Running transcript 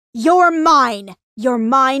You're mine. Your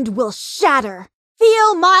mind will shatter.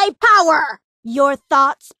 Feel my power. Your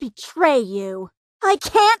thoughts betray you. I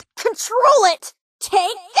can't control it.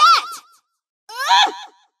 Take that!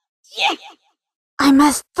 Yeah. I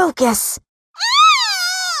must focus.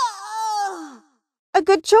 A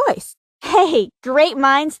good choice. Hey, great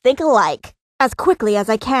minds think alike. As quickly as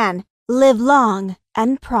I can. Live long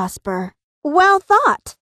and prosper. Well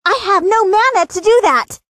thought. I have no mana to do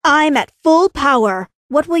that. I'm at full power.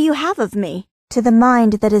 What will you have of me? To the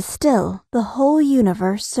mind that is still, the whole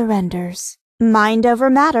universe surrenders. Mind over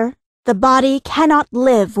matter. The body cannot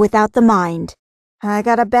live without the mind. I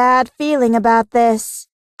got a bad feeling about this.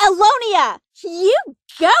 Alonia! You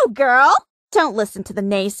go, girl! Don't listen to the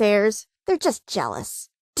naysayers. They're just jealous.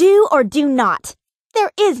 Do or do not.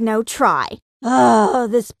 There is no try. Oh,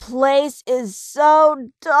 this place is so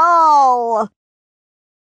dull.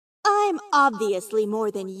 I'm obviously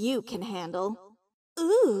more than you can handle.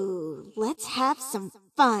 Ooh, let's have some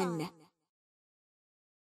fun.